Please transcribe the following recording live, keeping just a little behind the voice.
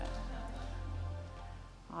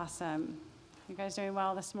Awesome. You guys doing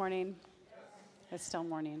well this morning? It's still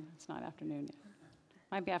morning. It's not afternoon yet.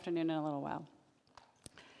 Might be afternoon in a little while.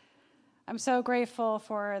 I'm so grateful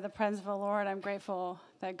for the presence of the Lord. I'm grateful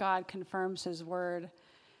that God confirms his word.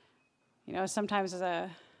 You know, sometimes as a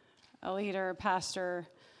leader, pastor,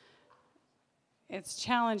 it's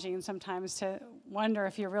challenging sometimes to wonder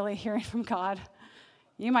if you're really hearing from God.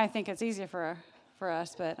 You might think it's easy for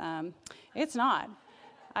us, but it's not.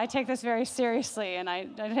 I take this very seriously, and I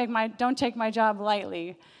don't take my job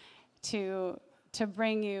lightly to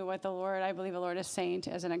bring you what I believe the Lord is saying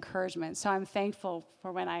as an encouragement. So I'm thankful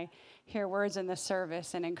for when I hear words in the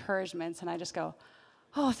service and encouragements, and I just go,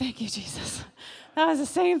 oh, thank you, Jesus. That was the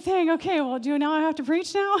same thing. Okay, well, now I have to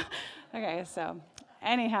preach now? Okay, so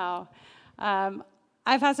anyhow,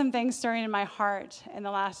 I've had some things stirring in my heart in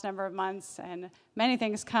the last number of months, and many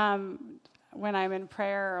things come when I'm in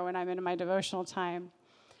prayer or when I'm in my devotional time.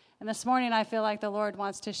 And this morning, I feel like the Lord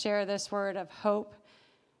wants to share this word of hope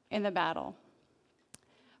in the battle.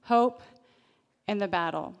 Hope in the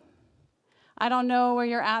battle. I don't know where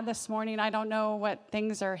you're at this morning. I don't know what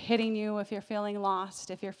things are hitting you, if you're feeling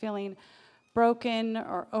lost, if you're feeling broken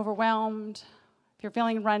or overwhelmed, if you're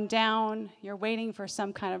feeling run down, you're waiting for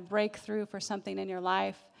some kind of breakthrough for something in your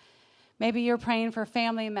life. Maybe you're praying for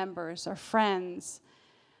family members or friends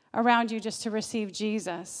around you just to receive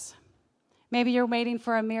Jesus. Maybe you're waiting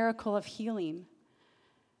for a miracle of healing.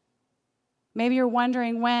 Maybe you're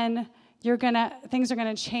wondering when things are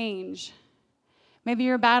going to change. Maybe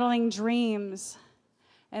you're battling dreams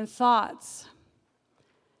and thoughts.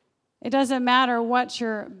 It doesn't matter what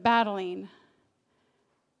you're battling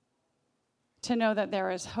to know that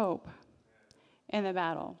there is hope in the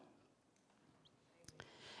battle.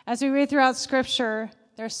 As we read throughout Scripture,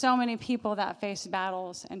 there's so many people that face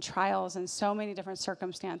battles and trials and so many different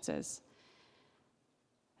circumstances.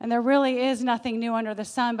 And there really is nothing new under the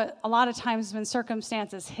sun, but a lot of times when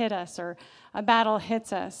circumstances hit us or a battle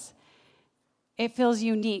hits us, it feels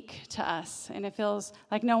unique to us, and it feels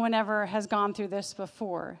like no one ever has gone through this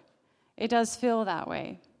before. It does feel that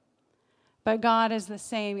way. But God is the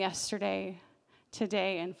same yesterday,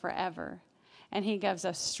 today, and forever, and he gives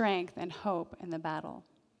us strength and hope in the battle.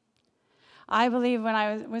 I believe when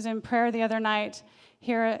I was in prayer the other night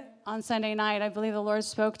here on Sunday night, I believe the Lord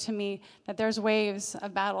spoke to me that there's waves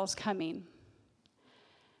of battles coming.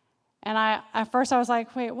 And at first I was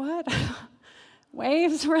like, wait, what?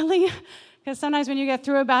 Waves, really? Because sometimes when you get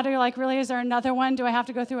through a battle, you're like, really, is there another one? Do I have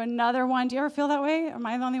to go through another one? Do you ever feel that way? Am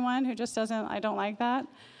I the only one who just I don't like that?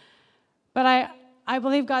 But I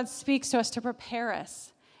believe God speaks to us to prepare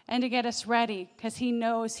us and to get us ready because he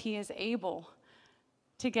knows he is able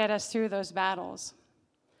to get us through those battles.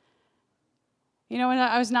 You know, when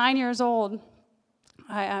I was 9 years old,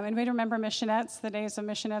 anybody remember Missionettes, the days of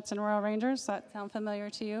Missionettes and Royal Rangers? Does that sound familiar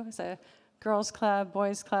to you? It's a girls' club,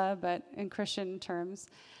 boys' club, but in Christian terms.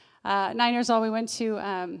 9 years old, we went to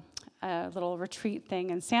a little retreat thing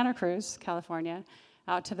in Santa Cruz, California,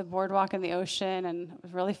 out to the boardwalk in the ocean, and it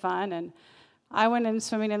was really fun. And I went in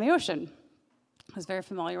swimming in the ocean. I was very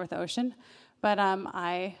familiar with the ocean, but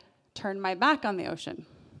I turned my back on the ocean,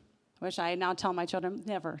 which I now tell my children,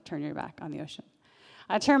 never turn your back on the ocean.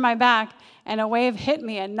 I turned my back, and a wave hit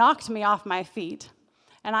me and knocked me off my feet,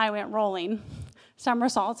 and I went rolling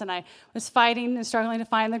somersaults, and I was fighting and struggling to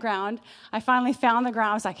find the ground. I finally found the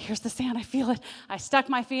ground. I was like, here's the sand. I feel it. I stuck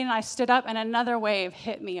my feet, and I stood up, and another wave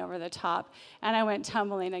hit me over the top, and I went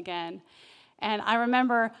tumbling again. And I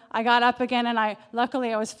remember I got up again, and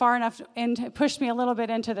luckily I was far enough it pushed me a little bit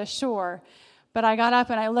into the shore, but I got up,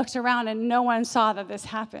 and I looked around, and no one saw that this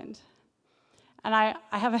happened. And I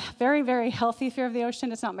have a very, very healthy fear of the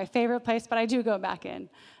ocean. It's not my favorite place, but I do go back in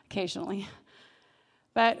occasionally.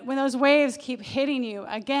 But when those waves keep hitting you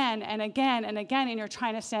again and again and again, and you're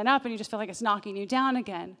trying to stand up and you just feel like it's knocking you down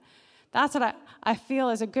again, that's what I feel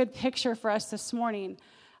is a good picture for us this morning,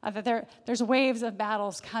 that there's waves of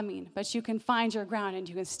battles coming, but you can find your ground and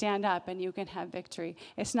you can stand up and you can have victory.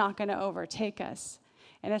 It's not going to overtake us,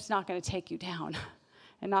 and it's not going to take you down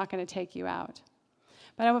and not going to take you out.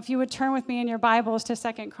 But if you would turn with me in your Bibles to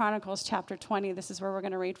 2 Chronicles chapter 20, this is where we're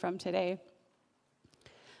going to read from today.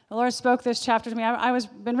 The Lord spoke this chapter to me. I was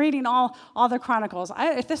been reading all the Chronicles.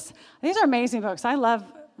 These are amazing books. I love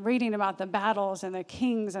reading about the battles and the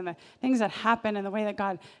kings and the things that happen and the way that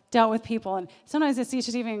God dealt with people. And sometimes it's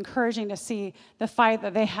just even encouraging to see the fight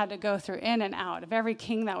that they had to go through in and out of every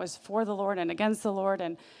king that was for the Lord and against the Lord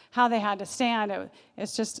and how they had to stand.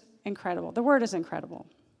 It's just incredible. The Word is incredible.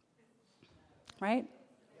 Right?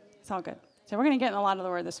 It's all good. So we're going to get in a lot of the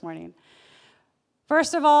Word this morning.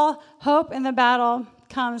 First of all, hope in the battle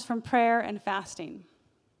comes from prayer and fasting.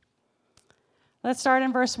 Let's start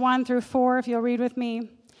in verse 1 through 4, if you'll read with me.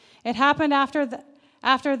 It happened after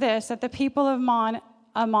this that the people of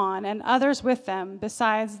Ammon and others with them,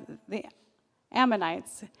 besides the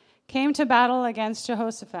Ammonites, came to battle against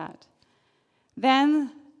Jehoshaphat.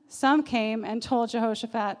 Then some came and told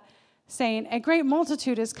Jehoshaphat, saying, a great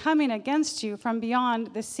multitude is coming against you from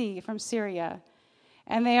beyond the sea, from Syria.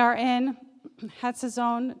 And they are in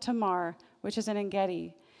Hatzazon Tamar, which is in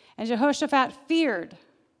En-gedi. And Jehoshaphat feared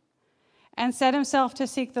and set himself to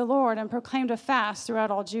seek the Lord and proclaimed a fast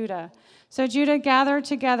throughout all Judah. So Judah gathered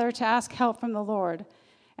together to ask help from the Lord.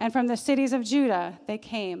 And from the cities of Judah, they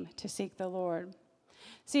came to seek the Lord.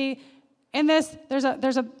 See, in this, there's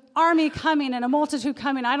an army coming and a multitude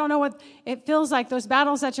coming. I don't know what it feels like. Those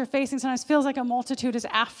battles that you're facing sometimes feels like a multitude is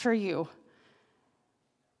after you.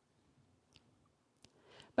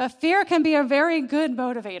 But fear can be a very good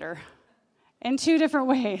motivator in two different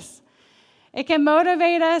ways. It can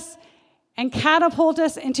motivate us and catapult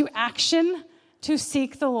us into action to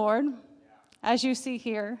seek the Lord, as you see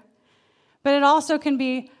here. But it also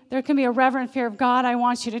there can be a reverent fear of God. I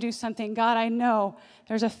want you to do something. God, I know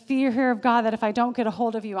there's a fear here of God that if I don't get a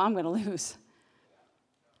hold of you, I'm going to lose.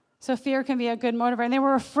 So fear can be a good motivator. And they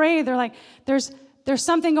were afraid. They're like, there's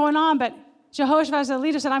something going on. But Jehoshaphat, as the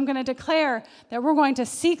leader, said, I'm going to declare that we're going to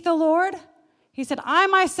seek the Lord. He said, I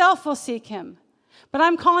myself will seek him. But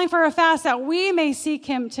I'm calling for a fast that we may seek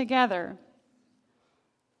him together.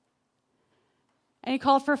 And he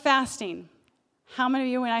called for fasting. How many of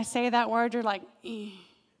you, when I say that word, you're like,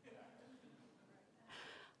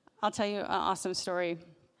 I'll tell you an awesome story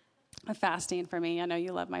of fasting for me. I know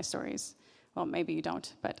you love my stories. Well, maybe you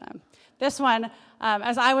don't, but this one,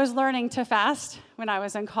 as I was learning to fast when I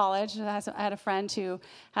was in college, I had a friend who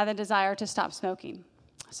had the desire to stop smoking.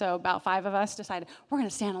 So about 5 of us decided, we're going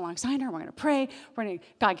to stand alongside her, we're going to pray, we're going to,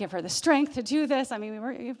 God, give her the strength to do this. I mean, we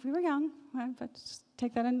were young, but just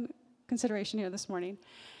take that in consideration here this morning.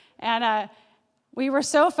 And we were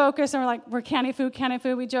so focused, and we're like, we're candy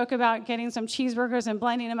food. We joke about getting some cheeseburgers and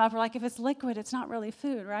blending them up. We're like, if it's liquid, it's not really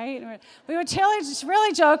food, right? And we would just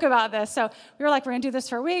really joke about this. So we were like, we're going to do this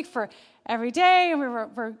for a week, for every day. And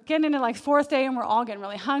we're getting into like 4th day, and we're all getting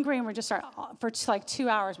really hungry. And for like 2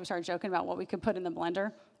 hours, we started joking about what we could put in the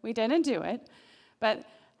blender. We didn't do it. But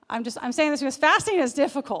I'm saying this because fasting is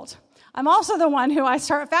difficult. I'm also the one who I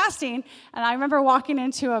start fasting, and I remember walking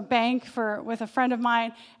into a bank with a friend of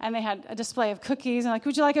mine, and they had a display of cookies, and like,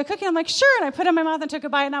 would you like a cookie? I'm like, sure, and I put it in my mouth and took a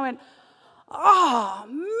bite, and I went, oh,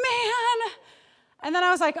 man. And then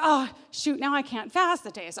I was like, oh, shoot, now I can't fast.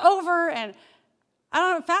 The day is over, and I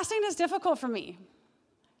don't know, fasting is difficult for me.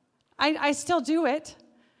 I still do it,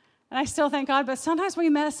 and I still thank God, but sometimes we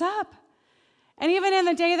mess up. And even in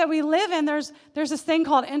the day that we live in, there's this thing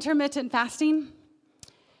called intermittent fasting.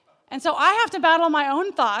 And so I have to battle my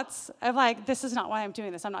own thoughts of like, this is not why I'm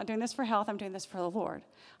doing this. I'm not doing this for health. I'm doing this for the Lord.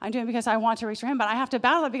 I'm doing it because I want to reach for him. But I have to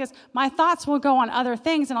battle it because my thoughts will go on other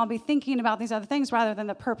things, and I'll be thinking about these other things rather than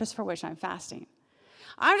the purpose for which I'm fasting.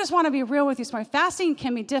 I just want to be real with you this morning. Fasting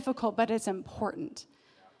can be difficult, but it's important.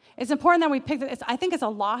 It's important that we pick it. I think it's a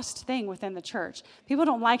lost thing within the church. People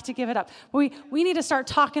don't like to give it up. We need to start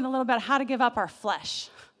talking a little bit how to give up our flesh.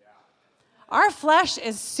 Our flesh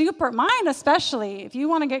is mine especially. If you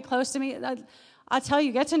want to get close to me, I'll tell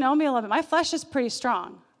you, get to know me a little bit. My flesh is pretty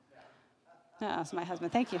strong. Oh, that's my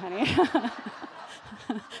husband. Thank you, honey.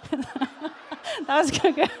 That was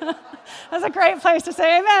good. That's a great place to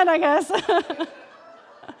say amen, I guess.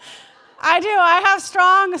 I do. I have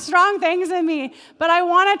strong things in me, but I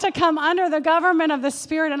want it to come under the government of the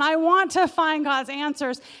Spirit, and I want to find God's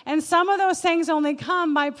answers. And some of those things only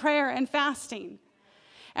come by prayer and fasting.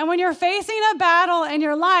 And when you're facing a battle in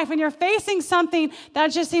your life, and you're facing something that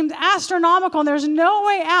just seems astronomical, and there's no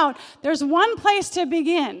way out, there's one place to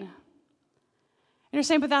begin. And you're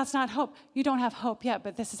saying, but that's not hope. You don't have hope yet,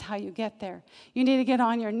 but this is how you get there. You need to get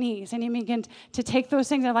on your knees, and you begin to take those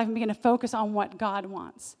things in life and begin to focus on what God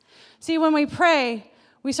wants. See, when we pray,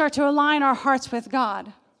 we start to align our hearts with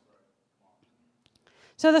God.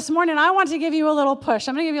 So this morning, I want to give you a little push.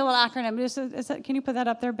 I'm going to give you a little acronym. Can you put that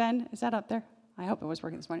up there, Ben? Is that up there? I hope it was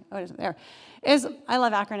working this morning. Oh, it isn't there. I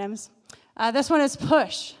love acronyms. This one is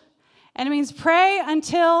PUSH. And it means pray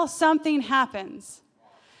until something happens.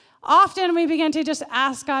 Often we begin to just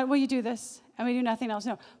ask God, will you do this? And we do nothing else.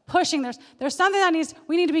 No, pushing. There's something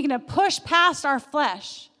we need to begin to push past our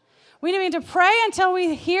flesh. We need to pray until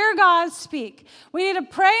we hear God speak. We need to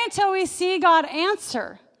pray until we see God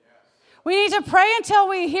answer. We need to pray until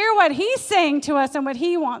we hear what he's saying to us and what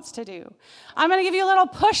he wants to do. I'm going to give you a little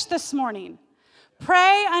push this morning.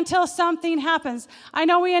 Pray until something happens. I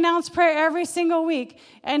know we announce prayer every single week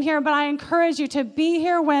in here, but I encourage you to be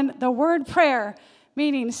here when the word prayer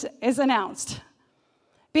meetings is announced.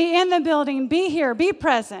 Be in the building, be here, be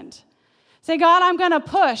present. Say, God, I'm going to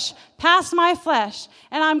push past my flesh,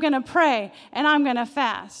 and I'm going to pray, and I'm going to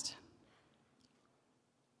fast.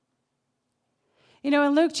 You know,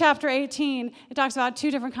 in Luke chapter 18, it talks about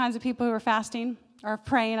two different kinds of people who are fasting, or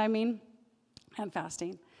praying, and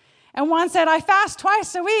fasting. And one said, I fast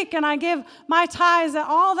twice a week, and I give my tithes and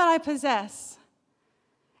all that I possess.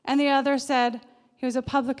 And the other said, he was a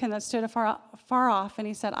publican that stood far off, and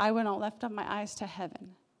he said, I will not lift up my eyes to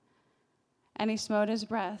heaven. And he smote his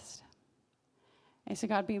breast. And he said,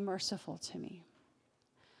 God, be merciful to me.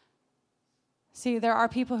 See, there are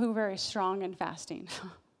people who are very strong in fasting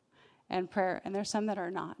and prayer, and there's some that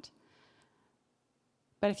are not.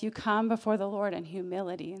 But if you come before the Lord in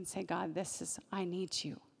humility and say, God, I need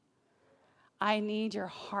you. I need your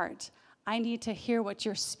heart. I need to hear what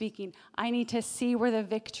you're speaking. I need to see where the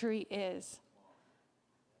victory is.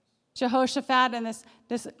 Jehoshaphat and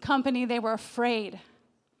this company, they were afraid.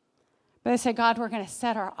 But they said, God, we're going to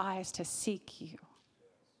set our eyes to seek you.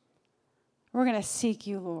 We're going to seek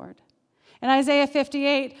you, Lord. In Isaiah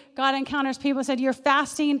 58, God encounters people and said, your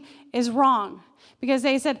fasting is wrong. Because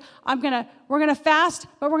they said, we're going to fast,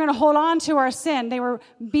 but we're going to hold on to our sin. They were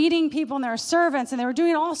beating people and their servants, and they were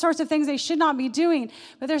doing all sorts of things they should not be doing,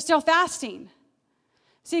 but they're still fasting.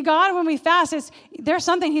 See, God, when we fast, there's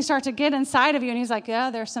something he starts to get inside of you, and he's like,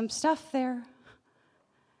 yeah, there's some stuff there.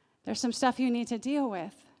 There's some stuff you need to deal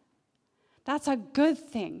with. That's a good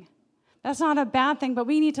thing. That's not a bad thing, but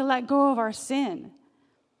we need to let go of our sin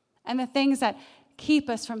and the things that keep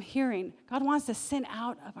us from hearing. God wants the sin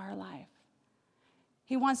out of our life.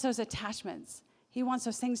 He wants those attachments. He wants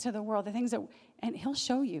those things to the world, and he'll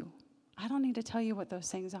show you. I don't need to tell you what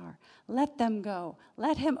those things are. Let them go.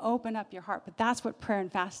 Let him open up your heart. But that's what prayer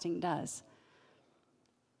and fasting does.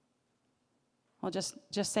 Well, just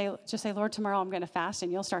say, Lord, tomorrow I'm going to fast,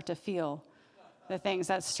 and you'll start to feel the things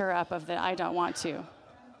that stir up of the I don't want to.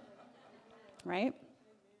 Right?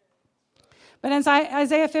 But in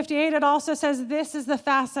Isaiah 58, it also says, this is the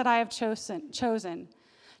fast that I have chosen,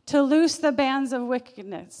 to loose the bands of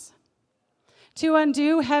wickedness, to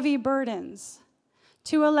undo heavy burdens,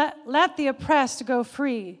 to let the oppressed go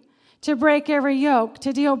free, to break every yoke,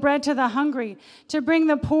 to deal bread to the hungry, to bring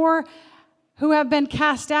the poor who have been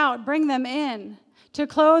cast out, bring them in, to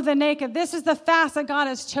clothe the naked. This is the fast that God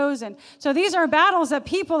has chosen. So these are battles that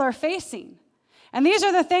people are facing. And these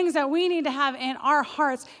are the things that we need to have in our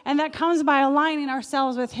hearts, and that comes by aligning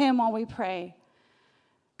ourselves with him while we pray.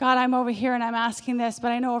 God, I'm over here and I'm asking this,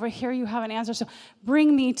 but I know over here you have an answer, so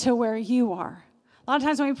bring me to where you are. A lot of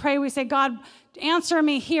times when we pray, we say, God, answer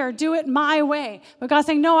me here, do it my way. But God's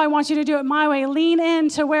saying, no, I want you to do it my way. Lean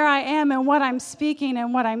into where I am and what I'm speaking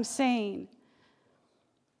and what I'm saying.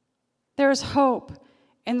 There's hope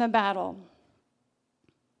in the battle.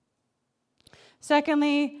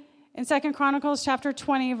 Secondly, in 2 Chronicles chapter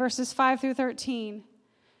 20, verses 5 through 13,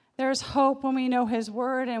 there's hope when we know his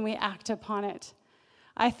word and we act upon it.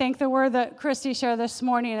 I think the word that Christy shared this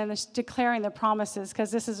morning and this declaring the promises,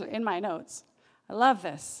 because this is in my notes. I love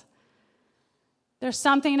this. There's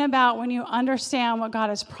something about when you understand what God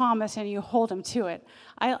has promised and you hold him to it.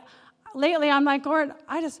 Lately, I'm like, Lord,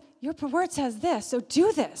 your word says this, so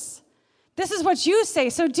do this. This is what you say,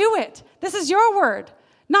 so do it. This is your word.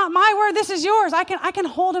 Not my word, this is yours. I can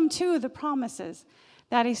hold him to the promises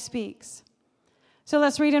that he speaks. So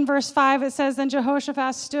let's read in verse 5. It says, then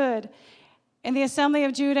Jehoshaphat stood in the assembly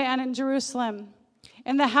of Judah and in Jerusalem,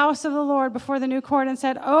 in the house of the Lord before the new court, and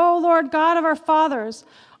said, O Lord God of our fathers,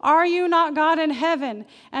 are you not God in heaven?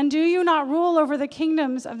 And do you not rule over the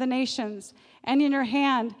kingdoms of the nations? And in your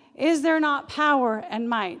hand is there not power and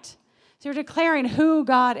might? So you're declaring who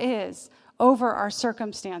God is over our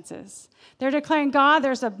circumstances. They're declaring, God,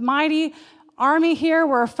 there's a mighty army here.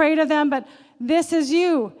 We're afraid of them, but this is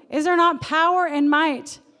you. Is there not power and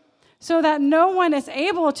might so that no one is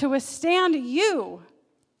able to withstand you?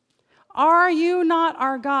 Are you not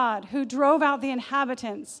our God who drove out the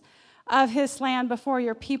inhabitants of his land before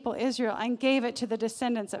your people Israel and gave it to the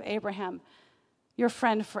descendants of Abraham, your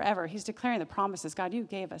friend forever? He's declaring the promises. God, you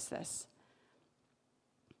gave us this.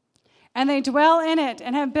 And they dwell in it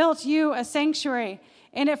and have built you a sanctuary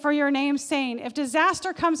in it for your name, saying, if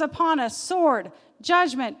disaster comes upon us, sword,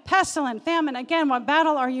 judgment, pestilence, famine, again, what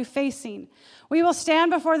battle are you facing? We will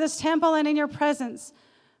stand before this temple and in your presence,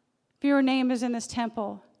 for your name is in this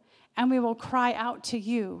temple, and we will cry out to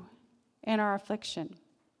you in our affliction,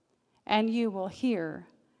 and you will hear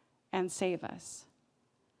and save us.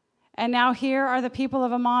 And now here are the people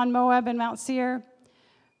of Ammon, Moab, and Mount Seir,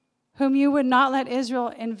 whom you would not let Israel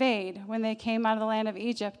invade when they came out of the land of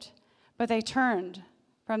Egypt, but they turned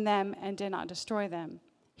from them and did not destroy them.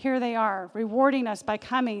 Here they are, rewarding us by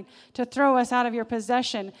coming to throw us out of your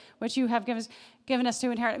possession, which you have given us to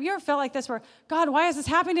inherit. Have you ever felt like this where, God, why is this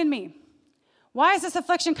happening to me? Why has this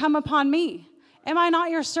affliction come upon me? Am I not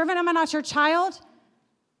your servant? Am I not your child?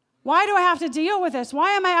 Why do I have to deal with this?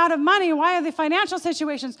 Why am I out of money? Why are the financial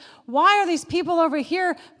situations? Why are these people over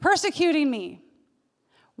here persecuting me?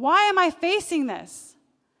 Why am I facing this?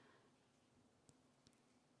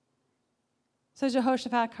 So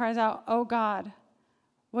Jehoshaphat cries out, "O God,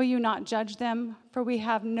 will you not judge them? For we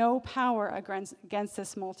have no power against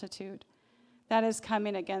this multitude that is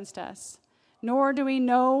coming against us, nor do we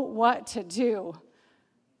know what to do."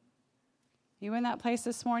 You in that place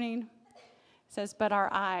this morning? It says, but our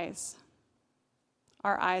eyes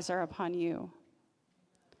are upon you.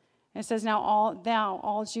 It says, now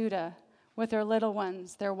all Judah, with their little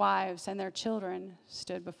ones, their wives, and their children,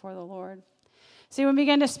 stood before the Lord. See, when we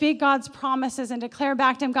begin to speak God's promises and declare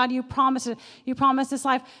back to him, God, you promised it. You promised this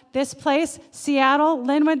life. This place, Seattle,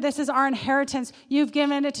 Linwood, this is our inheritance. You've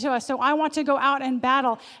given it to us. So I want to go out and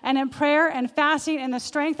battle and in prayer and fasting and the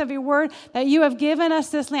strength of your word that you have given us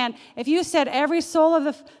this land. If you said every soul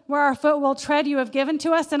of where our foot will tread, you have given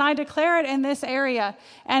to us, then I declare it in this area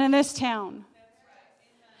and in this town.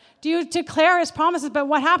 Do you declare his promises? But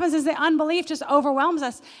what happens is the unbelief just overwhelms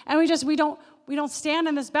us, and we don't stand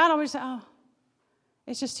in this battle. We just say, oh,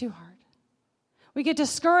 it's just too hard. We get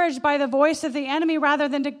discouraged by the voice of the enemy rather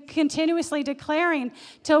than continuously declaring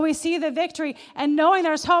till we see the victory and knowing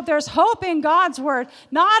there's hope. There's hope in God's word,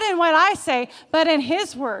 not in what I say, but in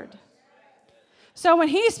his word. So when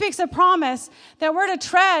he speaks a promise that we're to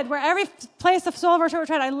tread, where every place the sole of our foot will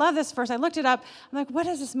tread, I love this verse. I looked it up. I'm like, what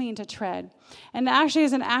does this mean to tread? And it actually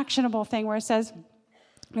is an actionable thing where it says,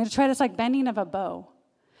 to tread is like bending of a bow.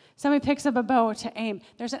 Somebody picks up a bow to aim.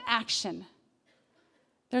 There's an action.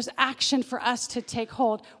 There's action for us to take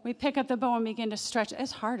hold. We pick up the bow and begin to stretch.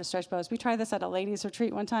 It's hard to stretch bows. We tried this at a ladies'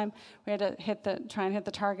 retreat one time. We had to try and hit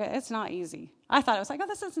the target. It's not easy. I thought it was like, oh,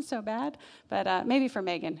 this isn't so bad. But maybe for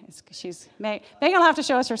Megan. Megan will have to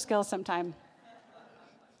show us her skills sometime.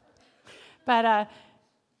 But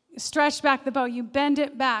stretch back the bow. You bend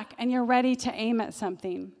it back, and you're ready to aim at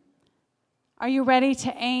something. Are you ready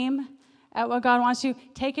to aim at what God wants you?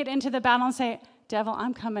 Take it into the battle and say, devil,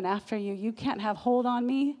 I'm coming after you. You can't have hold on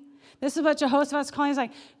me. This is what Jehoshaphat's calling. He's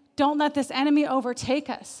like, don't let this enemy overtake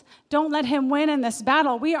us. Don't let him win in this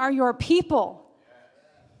battle. We are your people.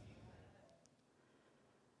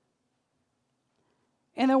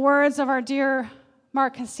 In the words of our dear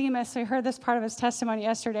Mark Hasimus, we heard this part of his testimony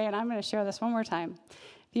yesterday, and I'm going to share this one more time.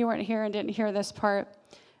 If you weren't here and didn't hear this part,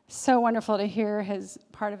 so wonderful to hear his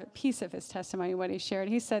piece of his testimony, what he shared.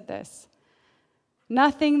 He said this: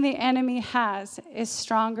 nothing the enemy has is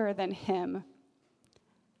stronger than him,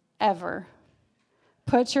 ever.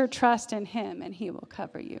 Put your trust in him, and he will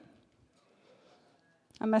cover you.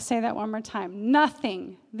 I'm going to say that one more time.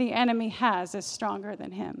 Nothing the enemy has is stronger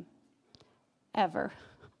than him, ever.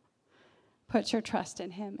 Put your trust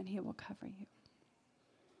in him, and he will cover you.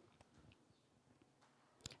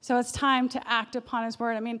 So it's time to act upon his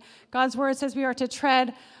word. I mean, God's word says we are to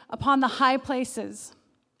tread upon the high places.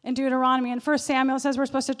 In Deuteronomy, and 1 Samuel says we're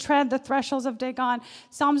supposed to tread the thresholds of Dagon.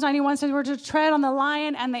 Psalms 91 says we're to tread on the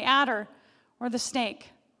lion and the adder, or the snake.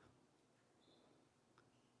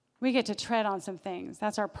 We get to tread on some things.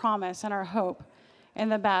 That's our promise and our hope in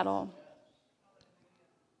the battle.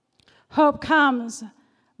 Hope comes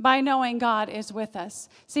by knowing God is with us.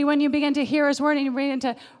 See, when you begin to hear his word and you begin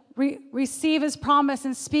to receive his promise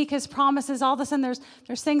and speak his promises, all of a sudden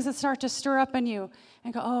there's things that start to stir up in you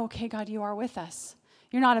and go, oh, okay, God, you are with us.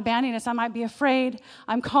 You're not abandoning us. I might be afraid.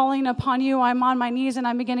 I'm calling upon you. I'm on my knees, and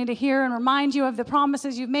I'm beginning to hear and remind you of the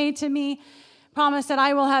promises you've made to me. Promise that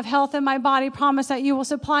I will have health in my body. Promise that you will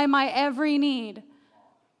supply my every need.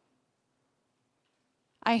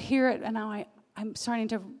 I hear it, and now I'm starting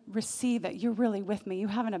to receive that you're really with me. You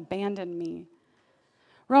haven't abandoned me.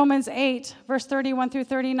 Romans 8, verse 31 through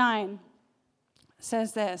 39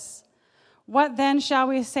 says this: what then shall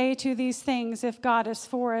we say to these things? If God is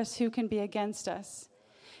for us, who can be against us?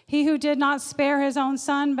 He who did not spare his own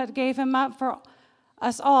son, but gave him up for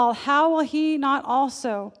us all, how will he not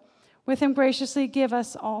also with him graciously give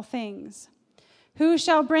us all things? Who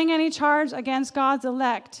shall bring any charge against God's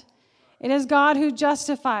elect? It is God who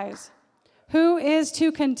justifies. Who is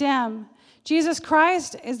to condemn? Jesus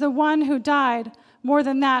Christ is the one who died, more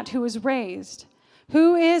than that, who was raised,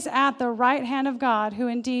 who is at the right hand of God, who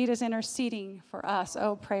indeed is interceding for us.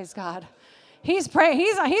 Oh, praise God. He's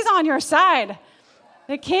on your side.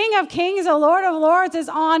 The King of Kings, the Lord of Lords is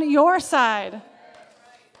on your side.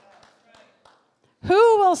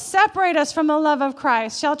 Who will separate us from the love of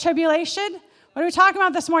Christ? Shall tribulation? What are we talking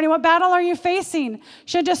about this morning? What battle are you facing?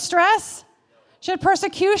 Should distress? Should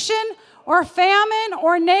persecution? Or famine?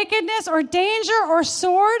 Or nakedness? Or danger? Or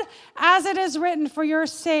sword? As it is written, for your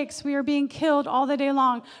sakes we are being killed all the day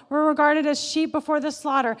long. We're regarded as sheep before the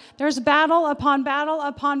slaughter. There's battle upon battle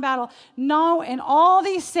upon battle. No, in all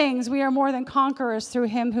these things we are more than conquerors through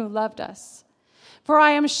him who loved us. For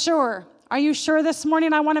I am sure. Are you sure this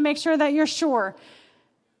morning? I want to make sure that you're sure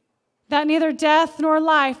that neither death nor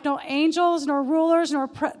life, no angels, nor rulers, nor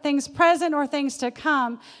things present, nor things to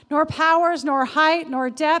come, nor powers, nor height, nor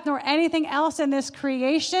depth, nor anything else in this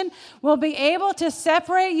creation will be able to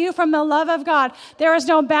separate you from the love of God. There is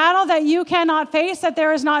no battle that you cannot face, that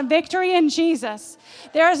there is not victory in Jesus.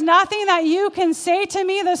 There is nothing that you can say to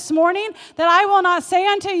me this morning that I will not say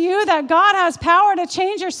unto you, that God has power to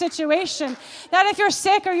change your situation. That if you're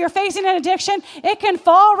sick or you're facing an addiction, it can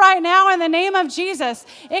fall right now in the name of Jesus.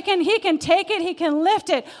 He can take it. He can lift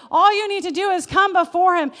it. All you need to do is come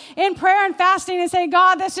before him in prayer and fasting and say,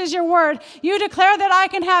 God, this is your word. You declare that I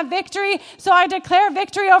can have victory, so I declare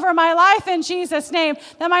victory over my life in Jesus' name,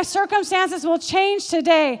 that my circumstances will change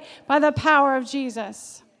today by the power of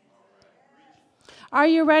Jesus. Are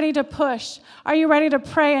you ready to push? Are you ready to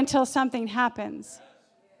pray until something happens?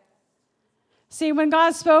 See, when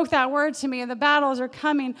God spoke that word to me and the battles are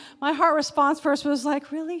coming, my heart response first was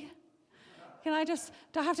like, really? Do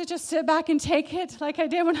I have to just sit back and take it like I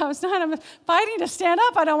did when I was 9? I'm fighting to stand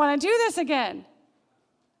up. I don't want to do this again.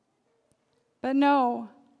 But no,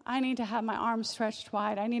 I need to have my arms stretched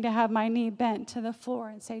wide. I need to have my knee bent to the floor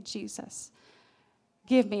and say, Jesus,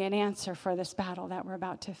 give me an answer for this battle that we're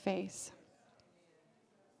about to face.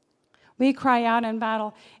 We cry out in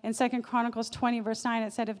battle. In 2 Chronicles 20, verse 9,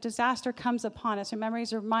 it said, if disaster comes upon us, remember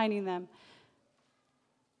he's reminding them,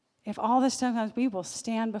 if all this stuff comes, we will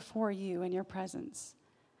stand before you in your presence,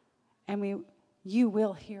 and you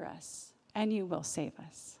will hear us, and you will save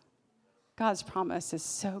us. God's promise is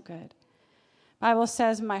so good. Bible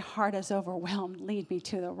says, my heart is overwhelmed. Lead me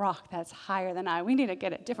to the rock that's higher than I. We need to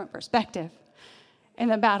get a different perspective in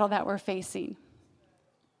the battle that we're facing.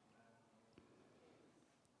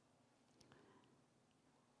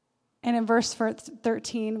 And in verse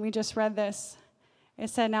 13, we just read this. It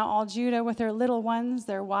said, now all Judah with their little ones,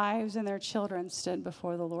 their wives, and their children stood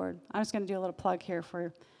before the Lord. I'm just going to do a little plug here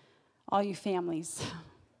for all you families.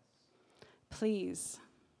 Please.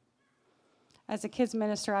 As a kids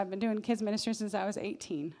minister, I've been doing kids ministry since I was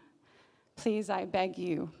 18. Please, I beg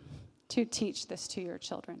you to teach this to your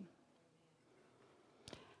children.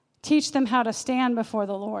 Teach them how to stand before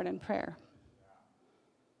the Lord in prayer.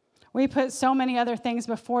 We put so many other things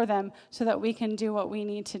before them so that we can do what we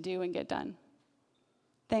need to do and get done.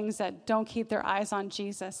 Things that don't keep their eyes on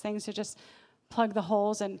Jesus, things to just plug the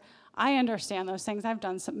holes. And I understand those things. I've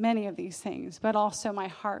done many of these things, but also my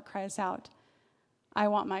heart cries out, I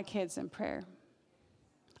want my kids in prayer.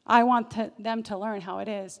 I want them to learn how it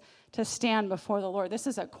is to stand before the Lord. This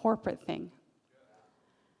is a corporate thing.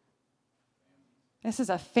 This is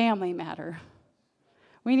a family matter.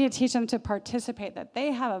 We need to teach them to participate, that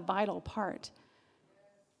they have a vital part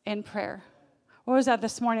in prayer. What was that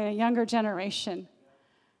this morning? A younger generation.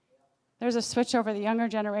 There's a switch over the younger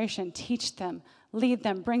generation. Teach them, lead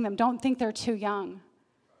them, bring them. Don't think they're too young.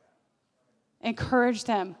 Encourage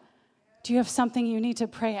them. Do you have something you need to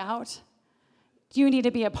pray out? Do you need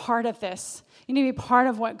to be a part of this? You need to be part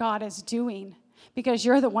of what God is doing, because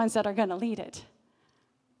you're the ones that are going to lead it.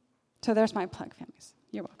 So there's my plug, families.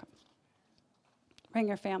 You're welcome. Bring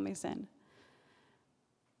your families in.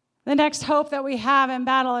 The next hope that we have in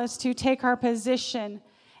battle is to take our position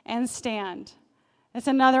and stand. It's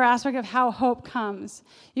another aspect of how hope comes.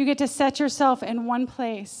 You get to set yourself in one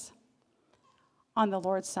place on the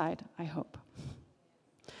Lord's side, I hope.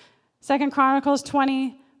 2 Chronicles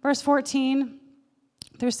 20, verse 14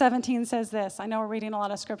 through 17 says this. I know we're reading a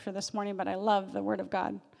lot of scripture this morning, but I love the word of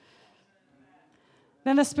God.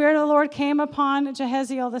 Then the Spirit of the Lord came upon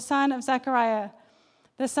Jehaziel, the son of Zechariah,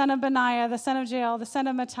 the son of Benaiah, the son of Jael, the son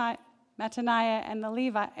of Mattaniah, and a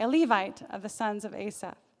Levite of the sons of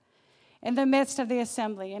Asaph, in the midst of the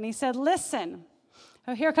assembly. And he said, listen.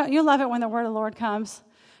 Oh, here comes. You love it when the word of the Lord comes.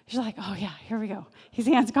 You're like, oh, yeah, here we go.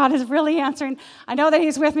 God is really answering. I know that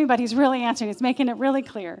he's with me, but he's really answering. He's making it really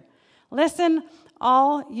clear. Listen,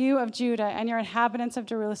 all you of Judah and your inhabitants of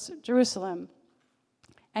Jerusalem,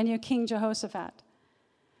 and you King Jehoshaphat.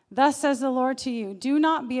 Thus says the Lord to you, do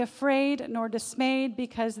not be afraid nor dismayed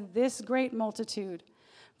because of this great multitude,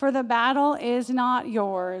 for the battle is not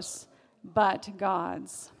yours, but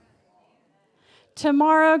God's.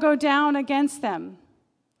 Tomorrow go down against them.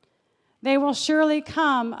 They will surely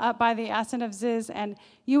come up by the ascent of Ziz, and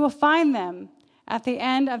you will find them at the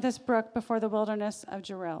end of this brook before the wilderness of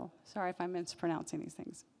Jeruel. Sorry if I'm mispronouncing these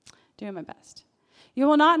things. Doing my best. You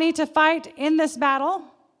will not need to fight in this battle.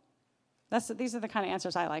 These are the kind of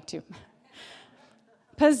answers I like too.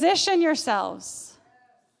 Position yourselves.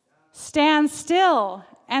 Stand still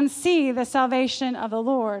and see the salvation of the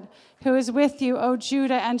Lord, who is with you, O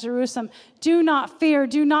Judah and Jerusalem. Do not fear,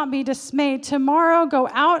 do not be dismayed. Tomorrow go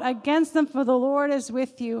out against them, for the Lord is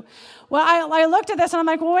with you. Well, I looked at this and I'm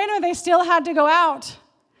like, well, wait a minute, they still had to go out.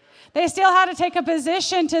 They still had to take a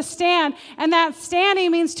position to stand, and that standing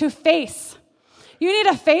means to face. You need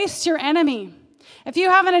to face your enemy. If you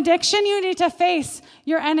have an addiction, you need to face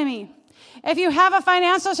your enemy. If you have a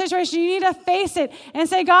financial situation, you need to face it and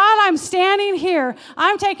say, God, I'm standing here.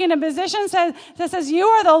 I'm taking a position that says you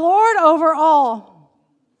are the Lord over all,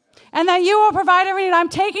 and that you will provide every need. I'm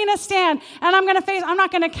taking a stand, and I'm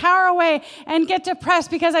not going to cower away and get depressed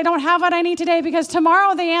because I don't have what I need today, because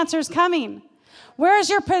tomorrow the answer is coming. Where's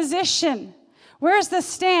your position? Where's the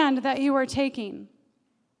stand that you are taking?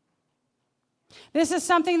 This is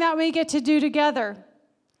something that we get to do together.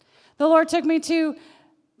 The Lord took me to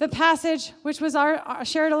the passage, which was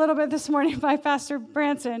shared a little bit this morning by Pastor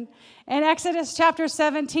Branson, in Exodus chapter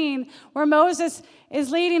 17, where Moses is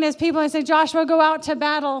leading his people and said, Joshua, go out to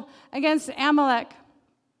battle against Amalek.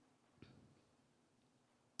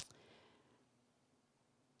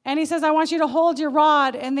 And he says, I want you to hold your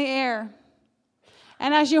rod in the air.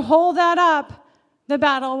 And as you hold that up, the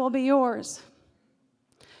battle will be yours.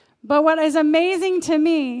 But what is amazing to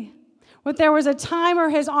me, there was a time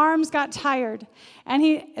where his arms got tired, and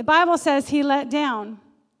the Bible says he let down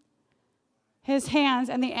his hands,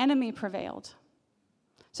 and the enemy prevailed.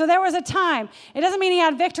 So there was a time. It doesn't mean he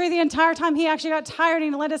had victory the entire time. He actually got tired,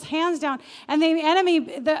 and he let his hands down, and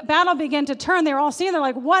the battle began to turn. They were all seeing, they're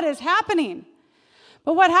like, what is happening?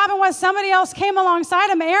 But what happened was somebody else came alongside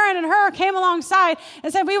him. Aaron and Hur came alongside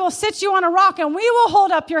and said, we will sit you on a rock, and we will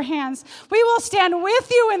hold up your hands. We will stand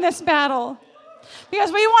with you in this battle,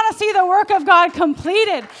 because we want to see the work of God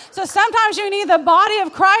completed. So sometimes you need the body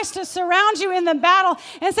of Christ to surround you in the battle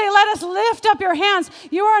and say, let us lift up your hands.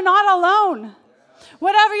 You are not alone.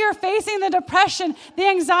 Whatever you're facing, the depression, the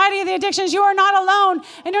anxiety, the addictions, you are not alone,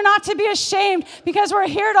 and you're not to be ashamed, because we're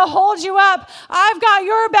here to hold you up. I've got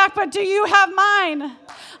your back, but do you have mine?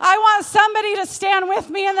 I want somebody to stand with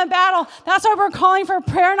me in the battle. That's why we're calling for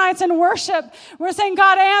prayer nights and worship. We're saying,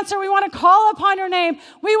 God, answer. We want to call upon your name.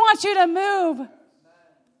 We want you to move.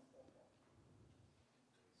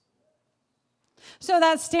 So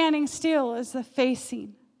that standing still is the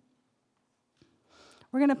facing.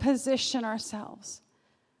 We're going to position ourselves.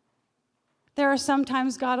 There are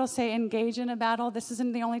sometimes God will say, engage in a battle. This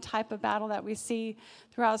isn't the only type of battle that we see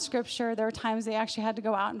throughout Scripture. There are times they actually had to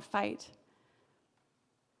go out and fight.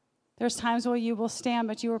 There's times where you will stand,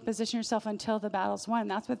 but you will position yourself until the battle's won.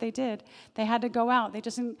 That's what they did. They had to go out.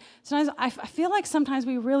 Sometimes I feel like sometimes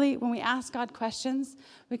we really, when we ask God questions,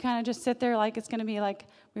 we kind of just sit there like it's going to be like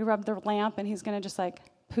we rub the lamp and he's going to just like,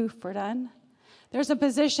 poof, we're done. There's a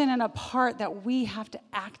position and a part that we have to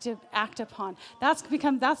act upon. That's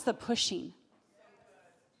the pushing.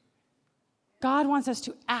 God wants us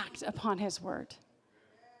to act upon his word.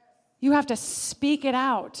 You have to speak it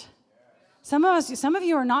out. Some of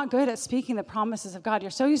you are not good at speaking the promises of God.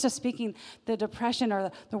 You're so used to speaking the depression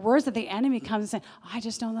or the words that the enemy comes and saying, I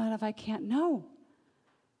just don't know if I can't. No.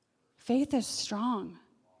 Faith is strong.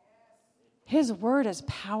 His word is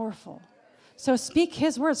powerful. So speak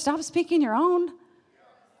his word. Stop speaking your own.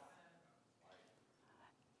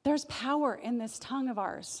 There's power in this tongue of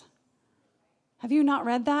ours. Have you not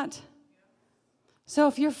read that? So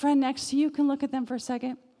if your friend next to you can look at them for a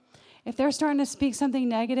second, if they're starting to speak something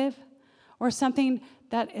negative or something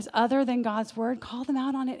that is other than God's word, call them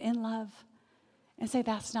out on it in love and say,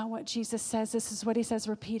 that's not what Jesus says. This is what he says.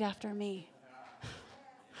 Repeat after me.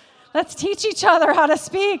 Let's teach each other how to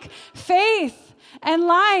speak faith and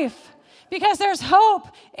life, because there's hope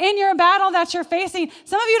in your battle that you're facing.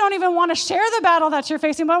 Some of you don't even want to share the battle that you're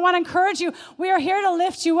facing, but I want to encourage you. We are here to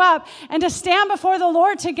lift you up and to stand before the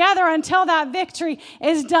Lord together until that victory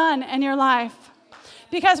is done in your life.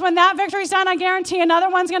 Because when that victory is done, I guarantee another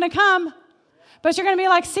one's going to come. But you're going to be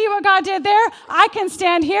like, see what God did there? I can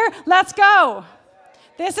stand here. Let's go.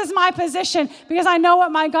 This is my position because I know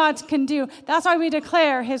what my God can do. That's why we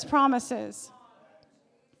declare his promises.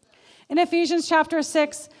 In Ephesians chapter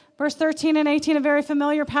 6, verse 13 and 18, a very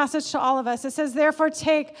familiar passage to all of us. It says, therefore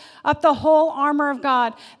take up the whole armor of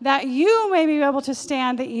God, that you may be able to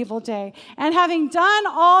stand the evil day. And having done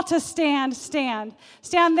all to stand, stand.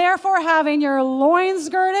 Stand therefore having your loins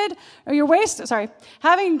girded, or your waist,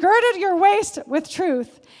 having girded your waist with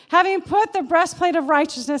truth, having put the breastplate of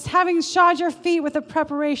righteousness, having shod your feet with the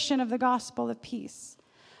preparation of the gospel of peace.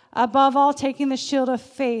 Above all, taking the shield of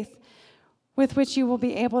faith, with which you will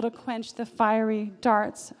be able to quench the fiery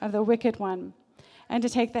darts of the wicked one, and to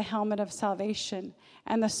take the helmet of salvation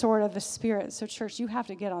and the sword of the Spirit. So, church, you have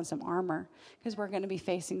to get on some armor, because we're going to be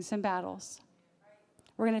facing some battles.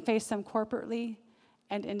 We're going to face them corporately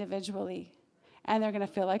and individually, and they're going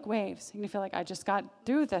to feel like waves. You're going to feel like, I just got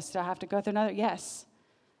through this. Do I have to go through another? Yes.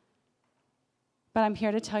 But I'm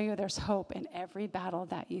here to tell you there's hope in every battle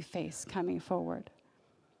that you face coming forward.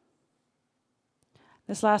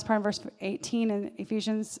 This last part of verse 18 in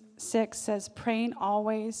Ephesians 6 says, praying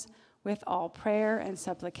always with all prayer and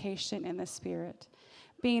supplication in the Spirit,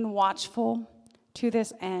 being watchful to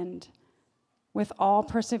this end with all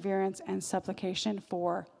perseverance and supplication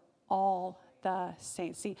for all the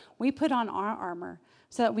saints. See, we put on our armor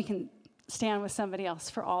so that we can stand with somebody else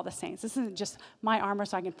for all the saints. This isn't just my armor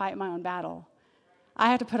so I can fight my own battle. I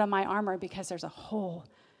have to put on my armor because there's a whole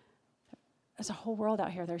world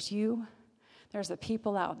out here. There's you. There's the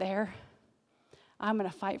people out there. I'm going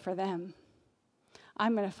to fight for them.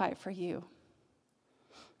 I'm going to fight for you.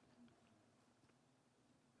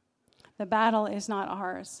 The battle is not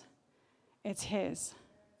ours. It's his.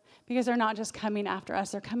 Because they're not just coming after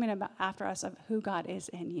us. They're coming after us of who God is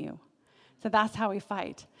in you. So that's how we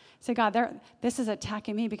fight. Say, God, this is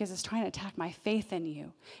attacking me because it's trying to attack my faith in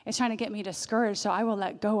you. It's trying to get me discouraged, so I will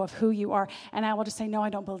let go of who you are, and I will just say, no, I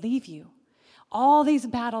don't believe you. All these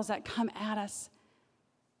battles that come at us,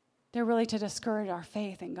 they're really to discourage our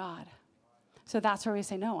faith in God. So that's where we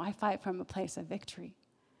say, no, I fight from a place of victory.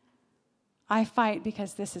 I fight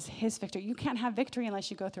because this is his victory. You can't have victory unless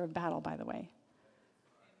you go through a battle, by the way.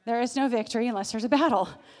 There is no victory unless there's a battle.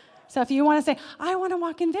 So if you want to say, I want to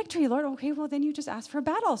walk in victory, Lord, okay, well, then you just ask for a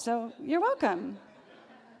battle. So you're welcome.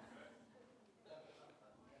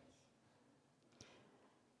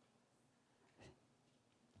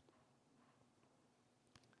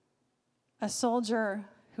 A soldier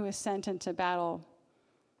who is sent into battle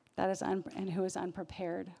and who is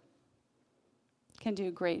unprepared can do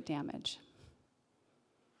great damage.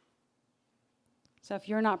 So if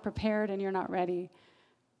you're not prepared and you're not ready,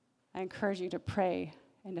 I encourage you to pray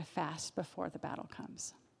and to fast before the battle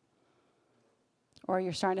comes. Or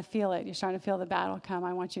you're starting to feel it. You're starting to feel the battle come.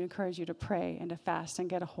 I want you to encourage you to pray and to fast and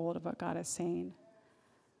get a hold of what God is saying.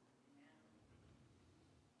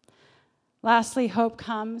 Lastly, hope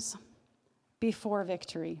comes before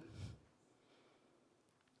victory.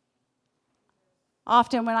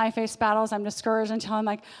 Often when I face battles, I'm discouraged until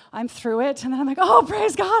I'm through it. And then I'm like, oh,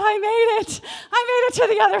 praise God, I made it. I made it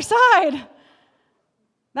to the other side.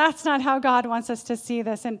 That's not how God wants us to see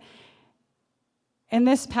this. And in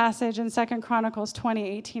this passage in 2 Chronicles 20,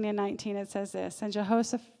 18 and 19, it says this, and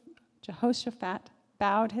Jehoshaphat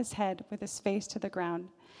bowed his head with his face to the ground.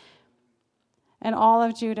 And all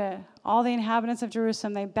of Judah, all the inhabitants of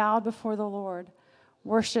Jerusalem, they bowed before the Lord,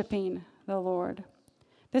 worshiping the Lord.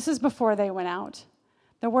 This is before they went out.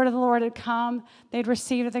 The word of the Lord had come. They'd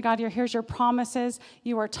received it. God, here's your promises.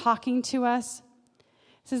 You are talking to us.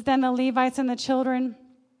 It says, then the Levites and the children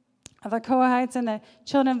of the Kohathites and the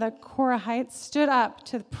children of the Korahites stood up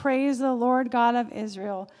to praise the Lord God of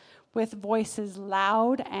Israel with voices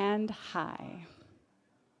loud and high.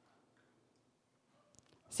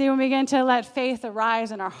 See, when we begin to let faith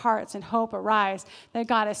arise in our hearts and hope arise that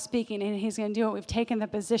God is speaking and he's going to do it, we've taken the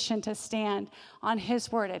position to stand on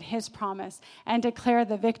his word and his promise and declare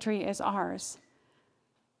the victory is ours.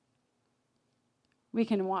 We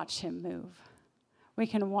can watch him move. We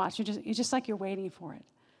can watch. You just like you're waiting for it.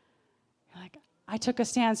 You're like, I took a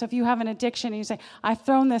stand. So if you have an addiction and you say, I've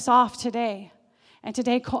thrown this off today. And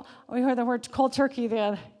today, we heard the word cold turkey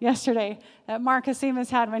yesterday that Marcus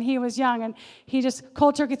Siemens had when he was young. And he just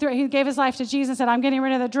cold turkey threw it. He gave his life to Jesus and said, I'm getting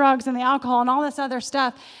rid of the drugs and the alcohol and all this other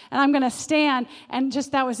stuff. And I'm going to stand. And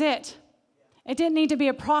just that was it. It didn't need to be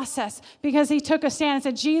a process because he took a stand and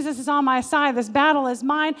said, Jesus is on my side. This battle is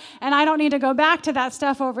mine. And I don't need to go back to that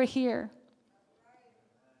stuff over here.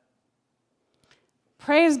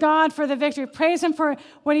 Praise God for the victory. Praise him for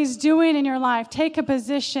what he's doing in your life. Take a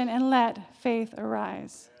position and let faith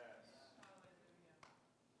arise.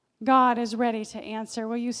 God is ready to answer.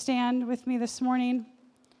 Will you stand with me this morning?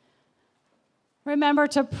 Remember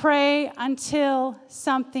to pray until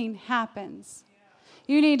something happens.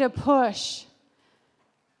 You need to push.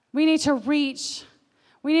 We need to reach.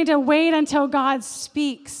 We need to wait until God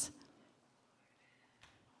speaks.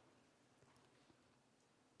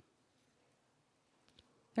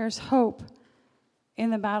 There's hope in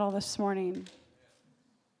the battle this morning.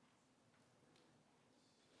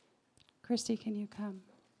 Christy, can you come?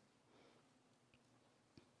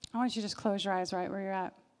 I want you to just close your eyes right where you're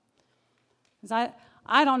at. Because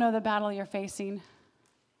I don't know the battle you're facing.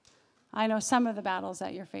 I know some of the battles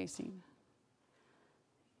that you're facing.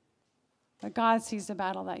 But God sees the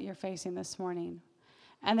battle that you're facing this morning.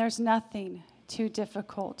 And there's nothing too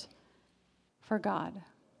difficult for God.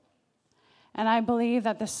 And I believe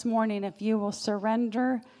that this morning, if you will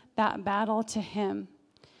surrender that battle to Him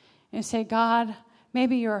and say, God,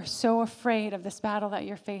 maybe you're so afraid of this battle that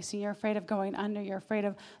you're facing. You're afraid of going under. You're afraid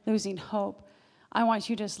of losing hope. I want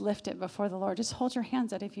you to just lift it before the Lord. Just hold your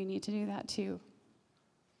hands out if you need to do that too.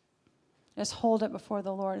 Just hold it before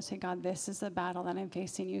the Lord and say, God, this is the battle that I'm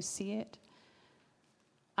facing. You see it.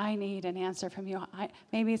 I need an answer from you.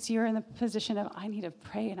 Maybe it's you're in the position of, I need to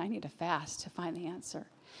pray and I need to fast to find the answer.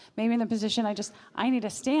 Maybe in the position I need to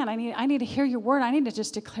stand. I need to hear your word. I need to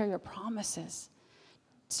just declare your promises.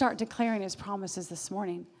 Start declaring His promises this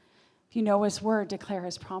morning. If you know His word, declare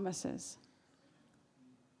His promises.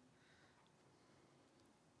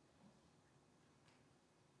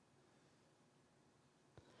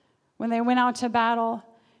 When they went out to battle,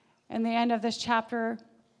 in the end of this chapter,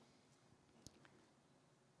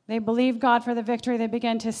 they believed God for the victory. They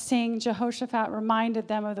began to sing. Jehoshaphat reminded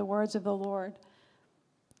them of the words of the Lord.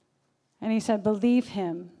 And he said, believe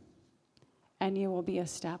Him, and you will be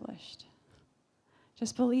established.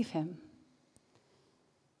 Just believe Him.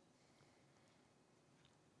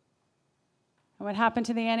 And what happened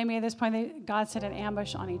to the enemy at this point, God set an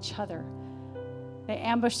ambush on each other. They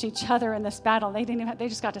ambushed each other in this battle. They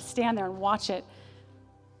just got to stand there and watch it.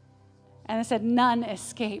 And it said, none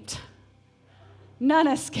escaped. None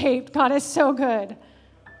escaped. God is so good.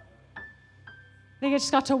 They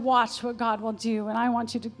just got to watch what God will do. And I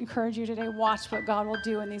want you to encourage you today, watch what God will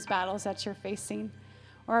do in these battles that you're facing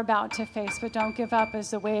or about to face. But don't give up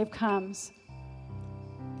as the wave comes.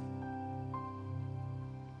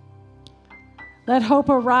 Let hope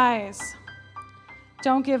arise.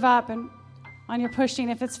 Don't give up on your pushing.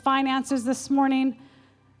 If it's finances this morning,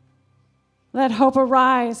 let hope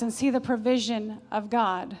arise and see the provision of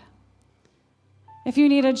God. If you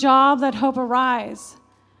need a job, let hope arise.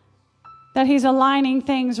 That He's aligning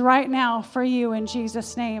things right now for you in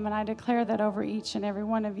Jesus' name. And I declare that over each and every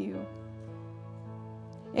one of you.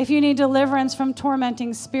 If you need deliverance from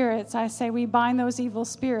tormenting spirits, I say we bind those evil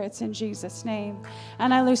spirits in Jesus' name.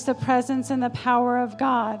 And I loose the presence and the power of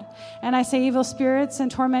God. And I say evil spirits and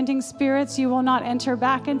tormenting spirits, you will not enter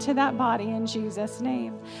back into that body in Jesus'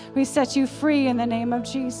 name. We set you free in the name of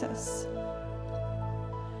Jesus.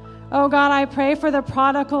 Oh God, I pray for the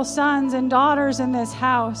prodigal sons and daughters in this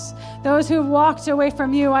house, those who've walked away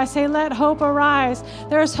from you. I say, let hope arise.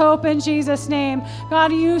 There's hope in Jesus' name.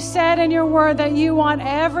 God, you said in your word that you want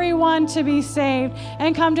everyone to be saved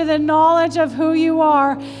and come to the knowledge of who you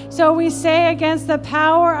are. So we say against the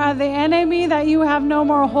power of the enemy that you have no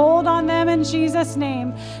more hold on them in Jesus'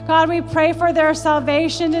 name. God, we pray for their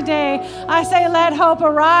salvation today. I say, let hope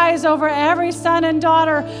arise over every son and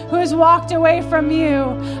daughter who has walked away from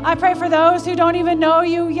you. I pray for those who don't even know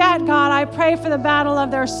you yet, God. I pray for the battle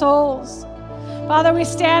of their souls. Father, we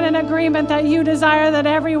stand in agreement that you desire that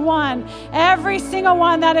every single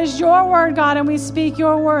one, that is your word, God, and we speak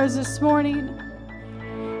your words this morning.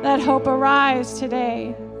 Let hope arise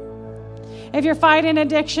today. If you're fighting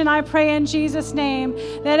addiction, I pray in Jesus' name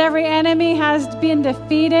that every enemy has been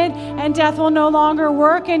defeated and death will no longer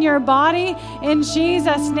work in your body. In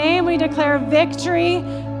Jesus' name, we declare victory.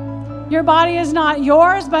 Your body is not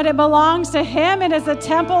yours, but it belongs to Him. It is the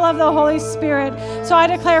temple of the Holy Spirit. So I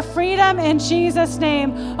declare freedom in Jesus'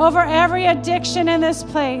 name over every addiction in this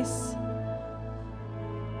place.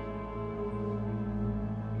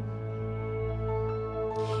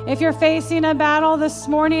 If you're facing a battle this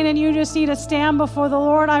morning and you just need to stand before the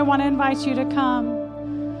Lord, I want to invite you to come.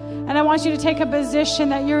 And I want you to take a position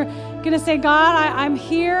that you're going to say, God, I'm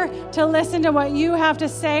here to listen to what you have to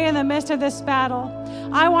say in the midst of this battle.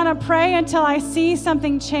 I want to pray until I see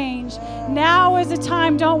something change. Now is the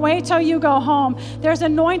time. Don't wait till you go home. There's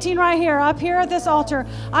anointing right here, up here at this altar.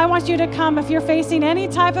 I want you to come if you're facing any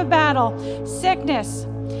type of battle, sickness.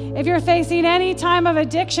 If you're facing any time of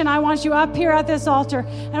addiction, I want you up here at this altar,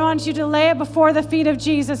 and I want you to lay it before the feet of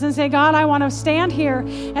Jesus and say, God, I want to stand here,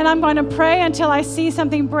 and I'm going to pray until I see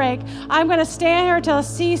something break. I'm going to stand here until I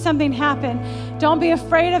see something happen. Don't be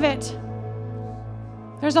afraid of it.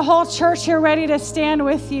 There's a whole church here ready to stand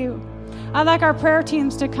with you. I'd like our prayer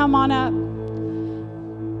teams to come on up.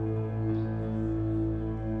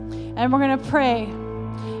 And we're going to pray.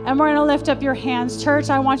 And we're going to lift up your hands. Church,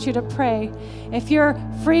 I want you to pray. If you're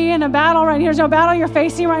free in a battle, right? There's no battle you're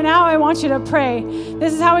facing right now, I want you to pray.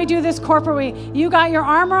 This is how we do this corporately. You got your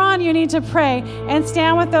armor on, you need to pray. And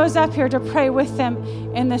stand with those up here to pray with them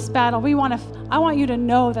in this battle. I want you to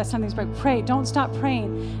know that something's breaking. Pray. Don't stop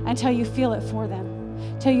praying until you feel it for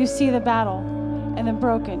them. Till you see the battle and the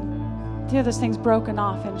broken. Hear those things broken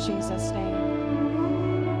off in Jesus' name.